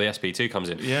 So that's where the SP2 comes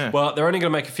in. Yeah. Well, they're only going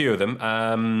to make a few of them.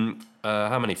 How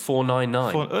many?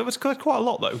 499. Well, it's quite a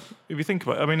lot, though, if you think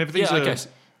about it. I mean, if these Yeah, I are guess.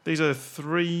 these are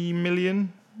 3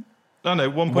 million. Oh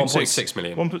no, 1.6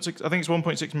 million. 1.6. I think it's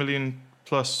 1.6 million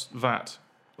plus VAT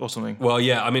or something. Well,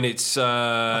 yeah. I mean, it's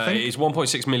think-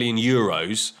 1.6 million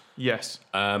euros. Yes.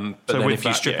 But So then with if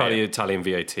you VAT, strip yeah, out the yeah. Italian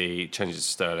VAT, change it to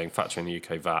sterling, factor in the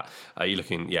UK VAT, you're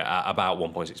looking at about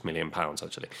 1.6 million pounds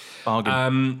actually.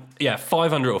 Bargain.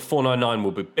 500 or 499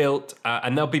 will be built,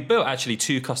 and they'll be built actually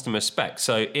to customer spec.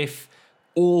 So if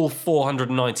all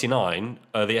 499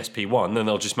 are the SP1, then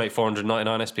they'll just make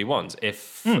 499 SP1s.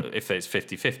 If it's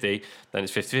 50-50, then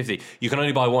it's 50-50. You can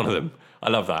only buy one of them. I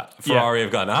love that. Ferrari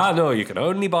have gone, no, you can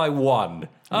only buy one.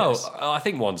 Yes. Oh, I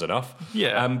think one's enough.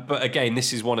 Yeah. But again,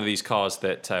 this is one of these cars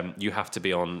that you have to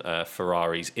be on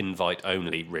Ferrari's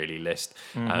invite-only really list.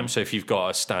 So if you've got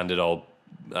a standard old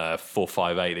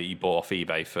 458 that you bought off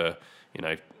eBay for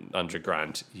 100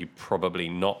 grand, you're probably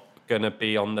not going to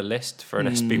be on the list for an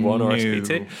SP1 or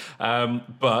SP2.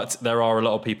 But there are a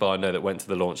lot of people I know that went to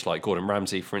the launch, like Gordon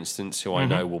Ramsay, for instance, who I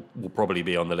know will probably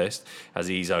be on the list, as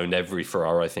he's owned every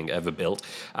Ferrari I think ever built.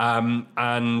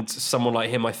 And someone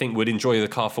like him, I think, would enjoy the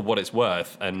car for what it's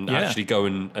worth and actually go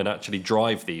and actually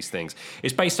drive these things.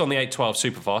 It's based on the 812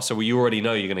 Superfast, so you already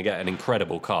know you're going to get an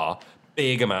incredible car.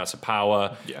 Big amounts of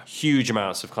power, huge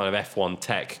amounts of kind of F1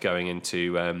 tech going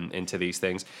into these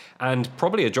things, and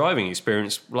probably a driving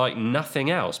experience like nothing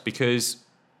else, because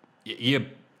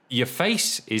your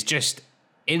face is just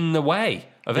in the way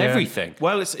of everything.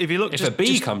 Well, if you look, If a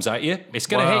bee comes at you, it's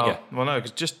going to hit you. Well, no,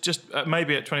 because just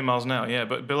maybe at 20 miles an hour, yeah,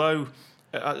 but below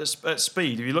at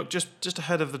speed, if you look just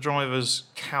ahead of the driver's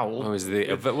cowl, Oh, what's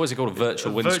it called? A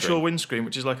virtual windscreen. virtual windscreen,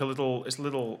 which is like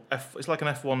it's like an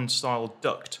F1 style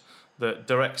duct that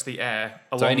directs the air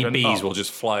along. So any and bees up. will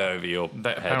just fly over your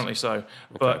head. Apparently so.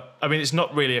 But I mean, it's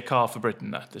not really a car for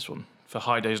Britain. This one for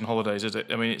high days and holidays, is it?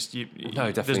 I mean, No,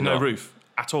 definitely there's no not. roof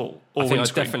at all. I Or think I'd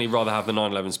windscreen. definitely rather have the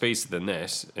 911 Speedster than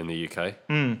this in the UK.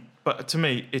 But to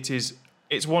me,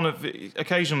 it's one of the,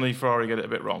 occasionally Ferrari get it a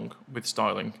bit wrong with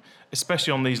styling,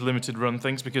 especially on these limited run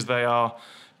things, because they are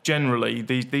generally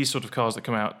these sort of cars that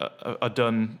come out are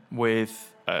done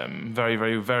with very,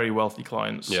 very, very wealthy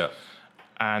clients. Yeah.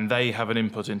 And they have an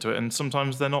input into it, and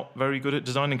sometimes they're not very good at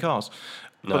designing cars.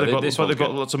 No, but this they've one's got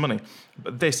good. lots of money.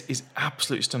 But this is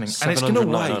absolutely stunning, and it's going to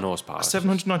 799 weigh horsepower.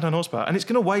 799 horsepower, and it's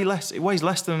going to weigh less. It weighs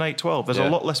less than an 812. There's Yeah.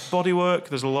 a lot less bodywork.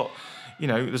 There's a lot,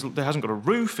 there hasn't got a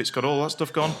roof. It's got all that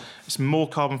stuff gone. It's more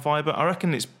carbon fibre. I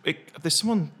reckon there's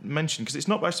someone mentioned, because it's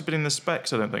not actually been in the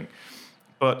specs, I don't think,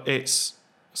 but it's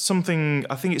something.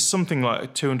 I think it's something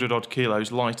like 200 odd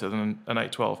kilos lighter than an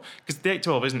 812, because the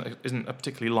 812 isn't a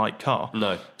particularly light car.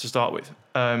 No. To start with.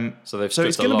 So they've So stripped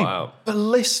it's a going to lot be out.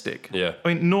 ballistic. Yeah.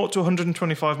 I mean, 0 to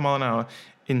 125 mile an hour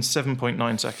in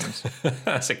 7.9 seconds.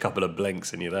 That's a couple of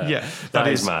blinks and you're there. Yeah, that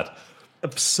is is- mad.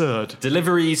 Absurd.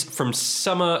 Deliveries from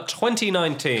summer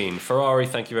 2019. Ferrari,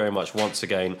 thank you very much once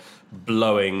again,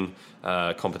 blowing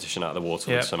competition out of the water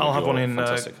Yeah, with some I'll of have your one in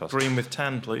fantastic cars. green with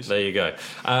tan, please. There you go.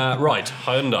 Right,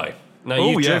 Hyundai. Now,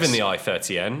 Oh, you've yes. driven the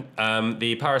i30N.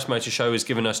 The Paris Motor Show has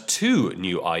given us 2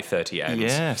 new i30Ns.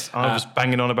 Yes, I was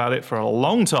banging on about it for a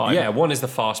long time. Yeah, one is the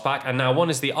fastback, and now one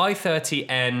is the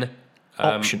i30N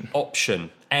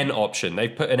Option. N option.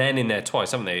 They've put an N in there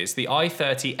twice, haven't they? It's the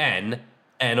i30N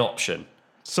N option.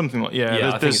 Something like,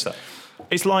 Yeah, I think it's that.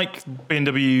 It's like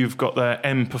BMW, you've got their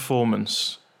M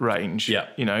Performance range. Yeah.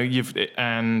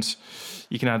 And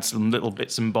you can add some little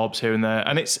bits and bobs here and there.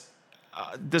 And it's,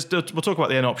 we'll talk about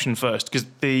the N option first, because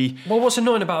Well, what's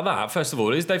annoying about that, first of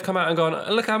all, is they've come out and gone,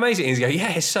 look how amazing it is. You go,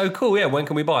 yeah, it's so cool. Yeah, when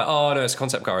can we buy it? Oh, no, it's a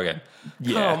concept car again.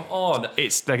 Yeah. Come on.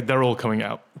 they're all coming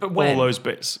out. But when? All those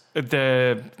bits.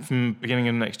 They're from beginning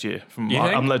of next year. You think?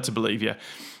 I'm led to believe, yeah.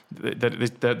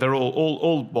 They're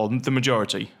all well, the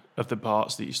majority of the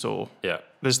parts that you saw. Yeah.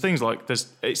 There's things like,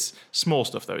 it's small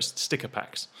stuff though, it's sticker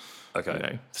packs.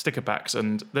 Okay. Sticker packs.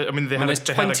 And they had there's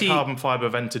they had 20 a carbon fibre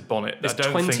vented bonnet. I There's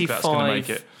don't think that's going to make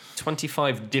it.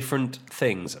 25 different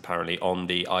things, apparently, on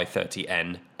the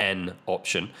i30N N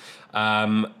option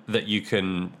that you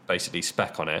can basically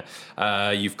spec on it.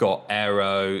 You've got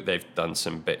aero. They've done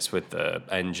some bits with the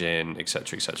engine,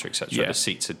 etc., etc., etc. Yeah. The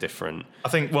seats are different. I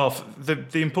think,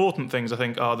 the important things, I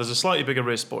think, are there's a slightly bigger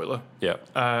rear spoiler. Yeah.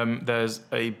 There's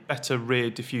a better rear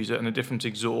diffuser and a different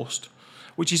exhaust,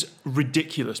 which is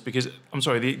ridiculous because, I'm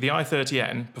sorry, the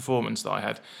i30N Performance that I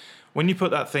had, when you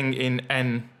put that thing in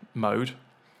N mode,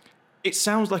 it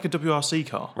sounds like a WRC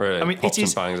car. Really? I mean, Pops it is,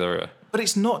 and bangs everywhere. but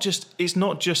it's not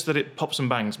just that it pops and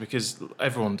bangs, because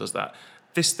everyone does that.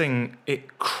 This thing,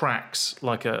 it cracks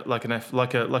like a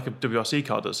WRC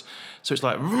car does. So it's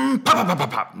like pop, pop, pop,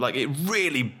 pop, pop. Like it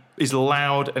really is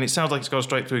loud, and it sounds like it's gone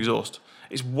straight through exhaust.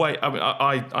 It's way. I mean,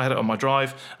 I had it on my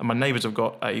drive, and my neighbours have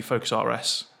got a Focus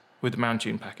RS with the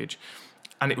Mountune package,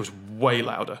 and it was way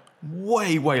louder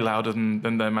than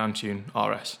their Mountune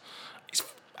RS. It's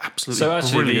absolutely So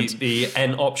actually, brilliant. the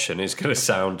N option is going to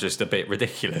sound just a bit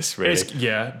ridiculous, really.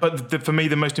 But for me,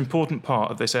 the most important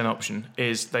part of this N option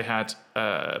is they had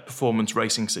performance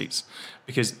racing seats,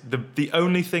 because the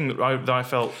only thing that I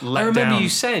felt let I remember down. you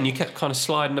saying you kept kind of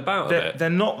sliding about a bit. They're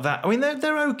not that. I mean,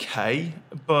 they're okay,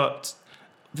 but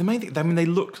the main thing. I mean, they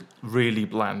look really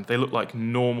bland. They look like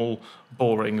normal,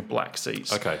 boring black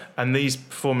seats. Okay. And these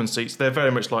performance seats, they're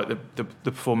very much like the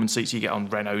performance seats you get on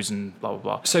Renaults and blah blah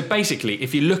blah. So basically,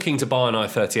 if you're looking to buy an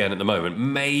i30N at the moment,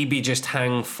 maybe just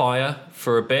hang fire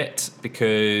for a bit,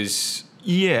 because,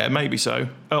 Yeah, maybe so.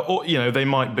 Or they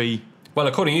might be. well,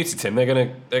 according to you, Tim, they're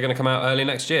gonna come out early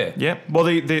next year. Yeah. Well,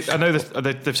 I know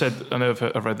they've said. I know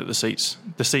I've read that the seats are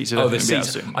Oh, the definitely seats.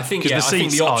 out soon. I think 'Cause I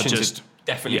think the are options just are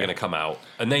definitely yeah. going to come out,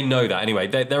 and they know that anyway.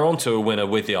 They're onto a winner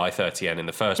with the i30N in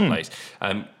the first place.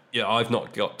 I've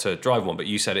not got to drive one, but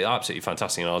you said it's absolutely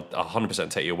fantastic, and I'll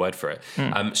 100% take your word for it.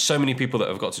 So many people that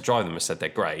have got to drive them have said they're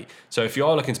great. So if you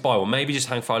are looking to buy one, maybe just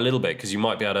hang fire a little bit, because you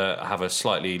might be able to have a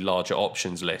slightly larger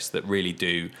options list that really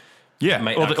do. Yeah.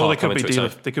 make Or that they car could come be into its dealer.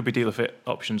 own. They could be dealer fit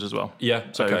options as well. Yeah.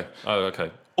 So- Okay. Oh,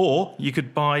 okay. Or you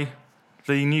could buy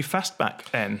the new Fastback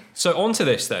N. So onto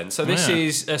this then. So this Yeah.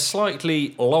 is a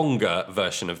slightly longer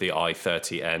version of the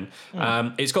i30N.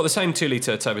 It's got the same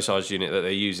 2-litre turbocharged unit that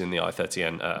they use in the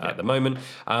i30N at the moment.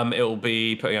 It'll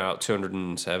be putting out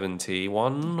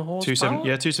 271 horsepower.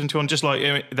 271. Just like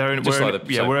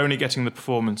we're only getting the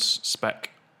performance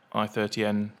spec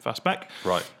i30N Fastback.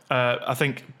 Right. I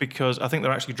think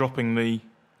they're actually dropping the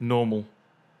normal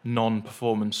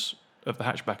non-performance of the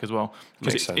hatchback as well,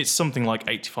 because it's something like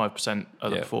 85%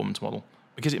 of the performance model,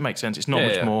 because it makes sense. It's not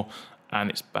much more,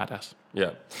 and it's badass.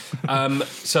 Yeah.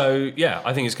 So yeah,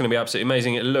 I think it's going to be absolutely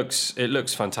amazing. It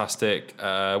looks fantastic.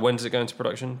 When does it go into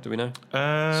production? Do we know?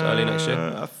 It's early next year.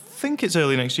 I think it's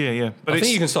early next year. Yeah, but I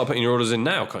think you can start putting your orders in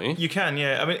now, can't you? You can.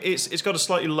 Yeah. I mean, it's got a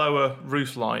slightly lower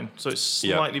roof line, so it's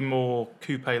slightly more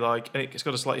coupe-like, and it's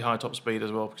got a slightly higher top speed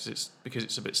as well, because it's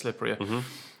a bit slipperier. Mm-hmm.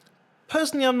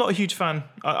 Personally, I'm not a huge fan.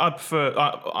 I prefer.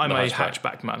 I'm a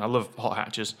hatchback man. I love hot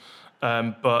hatches,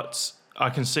 but I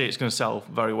can see it's going to sell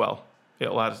very well.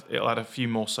 It'll add a few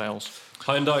more sales.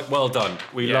 Hyundai, well done.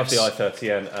 We love the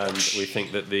i30N, and we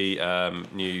think that the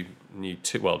new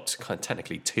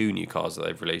technically two new cars that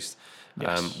they've released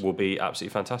will be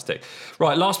absolutely fantastic.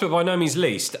 Right, last but by no means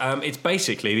least, it's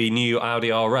basically the new Audi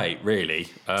R8. Really,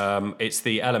 it's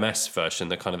the LMS version,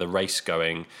 the kind of the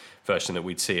race-going version that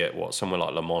we'd see at somewhere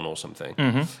like Le Mans or something.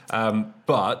 Mm-hmm.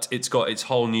 But it's got its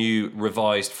whole new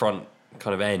revised front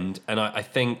kind of end, and I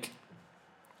think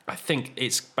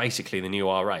it's basically the new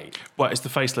R8. Well, it's the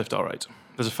facelift R8.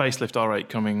 There's a facelift R8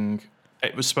 coming.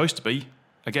 It was supposed to be.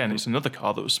 Again, it's another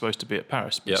car that was supposed to be at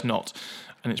Paris, but it's not,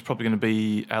 and it's probably going to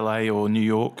be LA or New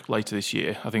York later this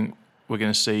year. I think we're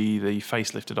going to see the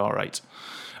facelifted R8.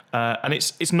 And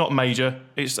it's not major.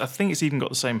 I think it's even got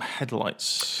the same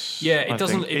headlights. Yeah, it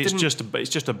doesn't. It's just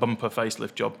a bumper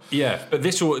facelift job. Yeah, but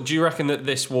do you reckon that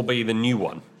this will be the new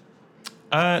one?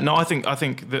 No, I think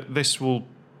that this will.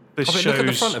 This shows. Look at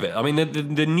the front of it. I mean,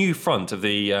 the new front of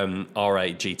the R8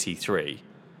 GT3,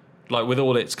 like with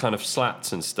all its kind of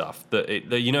slats and stuff. Like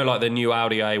the new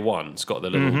Audi A1's got the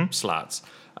little slats.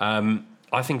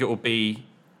 I think it will be.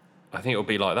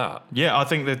 Like that. Yeah, I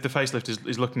think that the facelift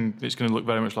is looking. It's going to look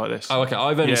very much like this. Oh, okay.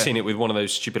 I've only seen it with one of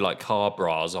those stupid like car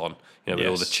bras on, with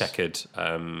all the checkered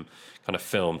kind of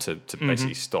film to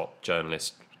basically stop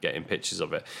journalists getting pictures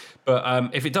of it.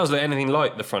 But if it does look anything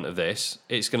like the front of this,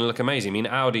 it's going to look amazing. I mean,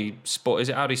 Audi Sport, is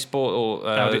it Audi Sport or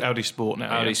Audi Sport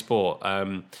now? Audi Sport.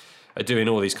 Are doing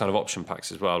all these kind of option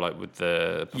packs as well, like with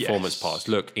the performance parts.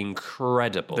 Look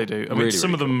incredible. They do. I mean,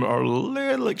 some of them are a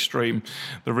little extreme.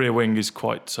 The rear wing is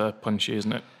quite punchy,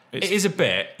 isn't it? It is a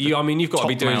bit. You've got to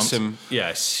be doing mount. some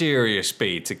serious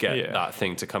speed to get that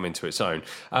thing to come into its own.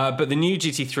 But the new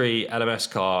GT3 LMS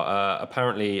car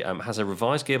apparently has a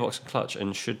revised gearbox and clutch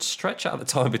and should stretch out the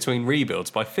time between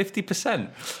rebuilds by 50%.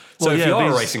 So if you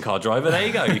are a racing car driver, there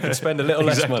you go. You can spend a little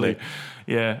less money.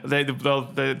 Yeah, they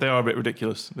are a bit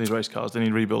ridiculous, these race cars. They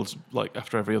need rebuilds like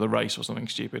after every other race or something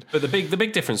stupid. But the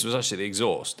big difference was actually the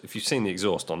exhaust. If you've seen the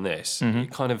exhaust on this, you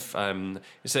kind of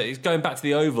it's going back to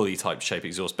the oval-y type shape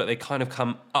exhaust, but they kind of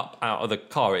come up out of the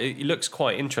car. It looks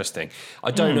quite interesting.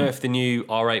 I don't know if the new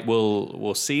R8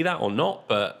 will see that or not,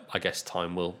 but I guess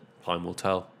time will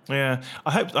tell. Yeah,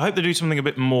 I hope they do something a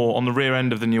bit more on the rear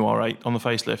end of the new R8 on the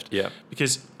facelift. Yeah,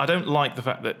 because I don't like the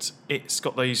fact that it's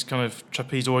got these kind of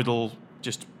trapezoidal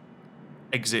just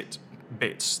exit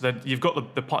bits. That you've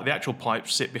got the actual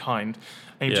pipes sit behind,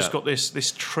 and you've just got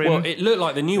this trim. Well, it looked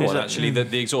like the new one actually.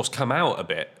 That the exhaust come out a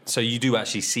bit, so you do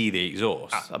actually see the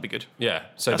exhaust. That'd be good. Yeah,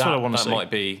 so that's what I want to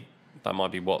see. That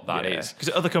might be what that is. Because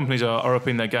other companies are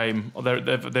upping their game.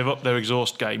 They've upped their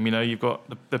exhaust game. You've got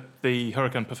the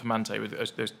Huracan Performante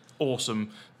with those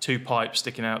awesome two pipes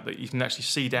sticking out that you can actually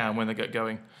see down when they get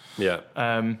going. Yeah.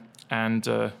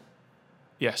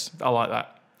 Yes, I like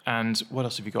that. And what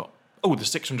else have you got? Oh, the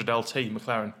 600 LT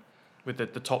McLaren with the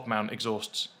top mount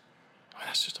exhausts. Oh,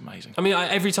 that's just amazing. I mean,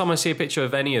 every time I see a picture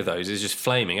of any of those, it's just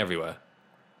flaming everywhere.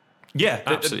 Yeah,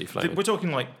 absolutely flaming. We're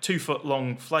talking like 2 foot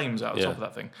long flames out the top of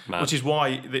that thing, which is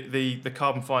why the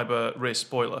carbon fibre rear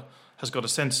spoiler has got a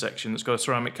centre section that's got a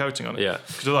ceramic coating on it. Yeah,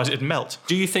 because otherwise it'd melt.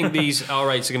 Do you think these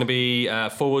R8s are going to be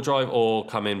four-wheel drive or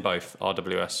come in both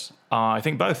RWS? I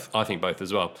think both. I think both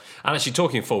as well. And actually,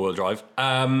 talking four-wheel drive,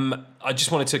 I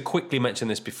just wanted to quickly mention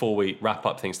this before we wrap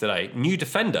up things today. New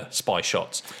Defender spy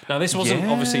shots. Now, this wasn't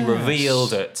obviously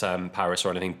revealed at Paris or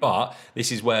anything, but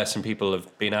this is where some people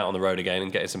have been out on the road again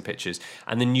and getting some pictures.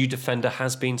 And the new Defender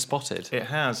has been spotted. It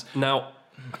has. Now,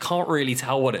 I can't really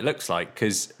tell what it looks like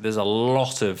because there's a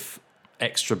lot of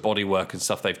extra bodywork and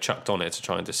stuff they've chucked on it to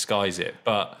try and disguise it.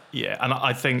 But yeah, and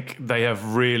I think they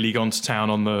have really gone to town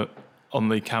on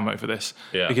the camo for this.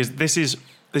 Yeah. Because this is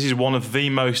this is one of the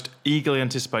most eagerly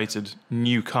anticipated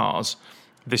new cars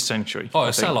this century. Oh,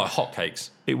 it'll sell like hotcakes.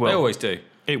 It will. They always do.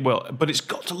 It will, but it's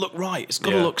got to look right. It's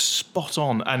got to look spot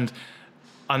on. And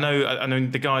I know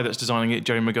the guy that's designing it,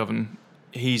 Jerry McGovern.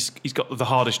 He's got the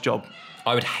hardest job.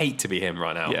 I would hate to be him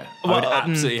right now. Yeah, I would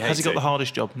absolutely hate to. Has he got the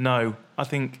hardest job? No, I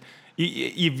think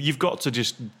you've got to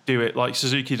just do it like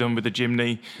Suzuki done with the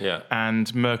Jimny,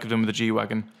 and Merc have done with the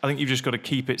G-Wagon. I think you've just got to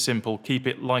keep it simple, keep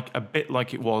it like a bit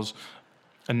like it was,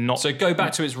 and not. So go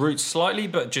back to its roots slightly,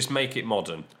 but just make it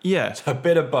modern. Yeah, A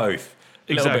bit of both.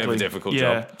 A exactly. little bit of a difficult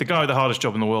job. The guy with the hardest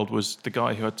job in the world was the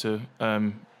guy who had to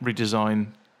redesign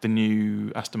the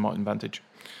new Aston Martin Vantage,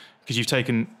 because you've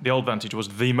taken the old Vantage was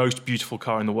the most beautiful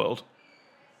car in the world,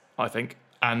 I think,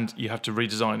 and you have to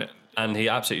redesign it. And he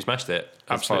absolutely smashed it,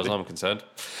 as far as I'm concerned.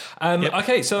 Yep.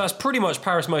 Okay, so that's pretty much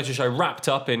Paris Motor Show wrapped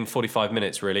up in 45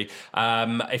 minutes, really.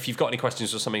 If you've got any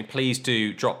questions or something, please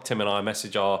do drop Tim and I a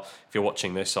message. If you're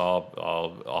watching this,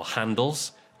 our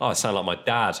handles. Oh, I sound like my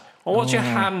dad. Well, what's your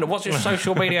handle? What's your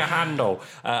social media handle?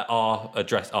 Our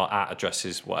at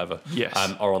addresses, whatever, yes,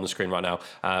 are on the screen right now.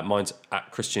 Mine's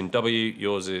at Christian W.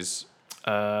 Yours is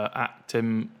at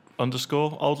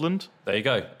Tim_Oldland. There you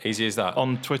go. Easy as that.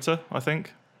 On Twitter, I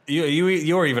think.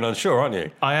 You're even unsure, aren't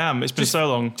you? I am. It's been so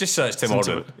long. Just search Tim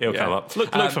Oldham. It'll come up.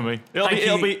 Look for me.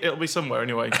 It'll be somewhere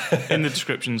anyway in the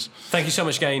descriptions. Thank you so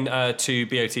much again to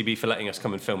BOTB for letting us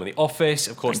come and film in the office.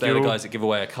 Of course, they're the guys that give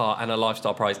away a car and a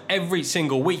lifestyle prize every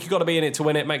single week. You've got to be in it to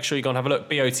win it. Make sure you go and have a look.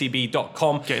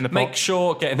 BOTB.com. Get in the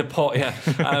pot. Get in the pot.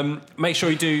 Yeah. Make sure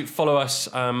you do follow us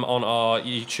on our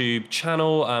YouTube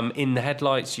channel. In the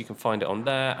Headlights, you can find it on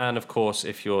there. And of course,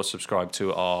 if you're subscribed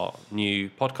to our new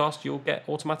podcast, you'll get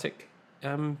automatic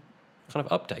kind of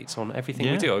updates on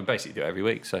everything we do. We basically do it every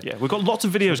week. So yeah, we've got lots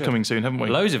of videos coming soon, haven't we?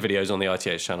 Loads of videos on the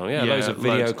ITH channel. Yeah, loads of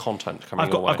video content coming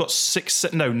your way. I've got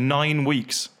 9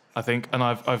 weeks, I think, and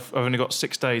I've only got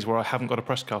 6 days where I haven't got a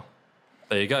press car.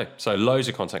 There you go. So loads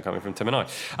of content coming from Tim and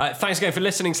I. Thanks again for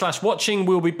listening / watching.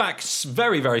 We'll be back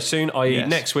very, very soon, i.e.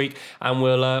 next week, and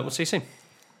we'll see you soon.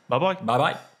 Bye-bye.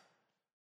 Bye-bye.